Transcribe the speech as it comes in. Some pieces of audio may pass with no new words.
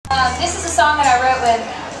This is a song that I wrote with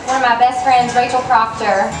one of my best friends, Rachel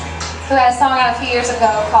Proctor, who had a song out a few years ago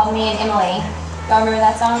called Me and Emily. Y'all remember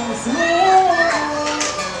that song?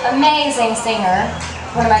 Amazing singer,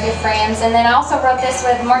 one of my good friends. And then I also wrote this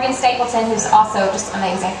with Morgan Stapleton, who's also just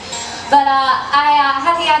amazing. But I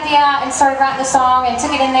had the idea and started writing the song and took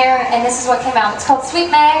it in there, and this is what came out. It's called Sweet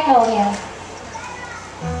Magnolia.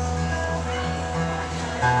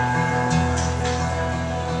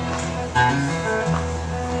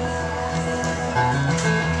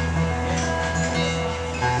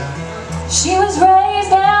 She was raised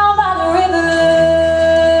down by the river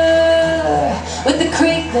with the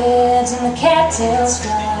creek beds and the cattails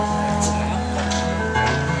fly,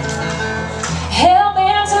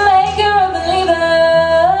 hell-bent to make her a believer.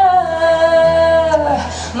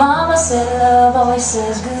 Mama said love always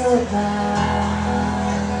says goodbye.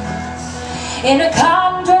 In a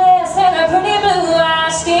cotton dress and her pretty blue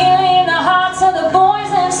eyes, stealing the hearts of the boys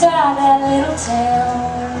inside that little town.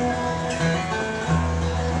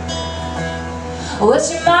 Well,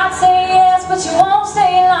 she might say yes, but you won't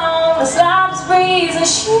stay long. The slightest breeze and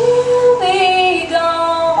she'll be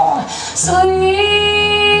gone.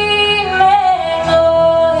 Sweet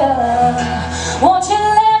Magnolia, won't you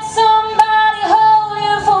let somebody hold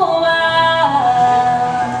you for a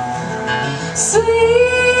while?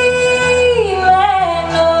 Sweet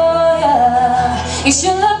Magnolia, you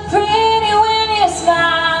should look pretty when you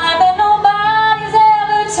smile. I bet nobody's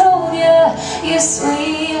ever told you you're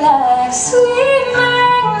sweet like sweet.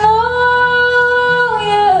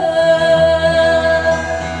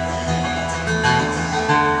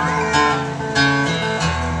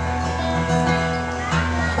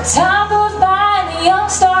 Time goes by and the young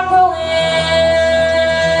start growing.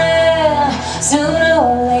 Sooner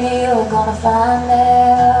or later you're gonna find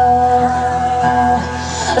out.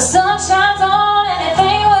 The sun shines on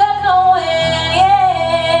anything worth knowing,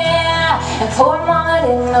 yeah. And poor mama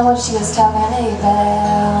didn't know what she was talking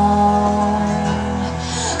about,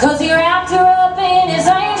 'cause he wrapped her up in his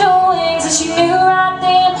angel wings, and she knew right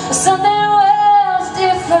then something was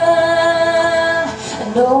different. And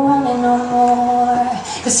no running no more,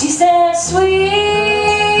 'cause she said, sweet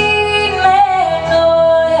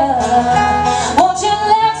Magnolia, won't you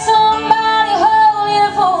let somebody hold you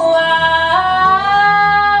for a while?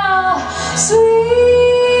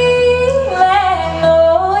 Sweet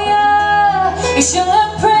Magnolia, you should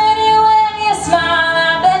look pretty when you smile.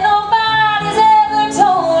 I bet nobody's ever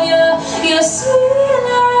told you you're sweet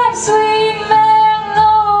like sweet Magnolia.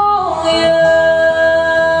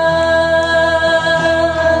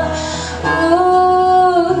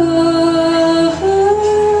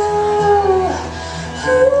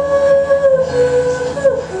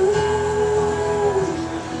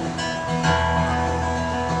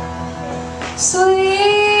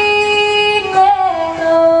 Sweet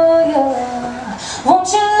Magnolia, won't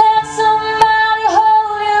you let somebody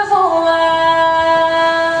hold you for a while?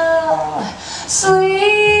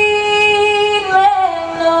 Sweet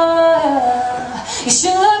Magnolia, you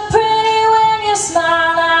should look pretty when you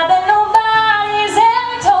smile. I bet nobody's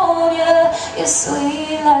ever told you you're sweet.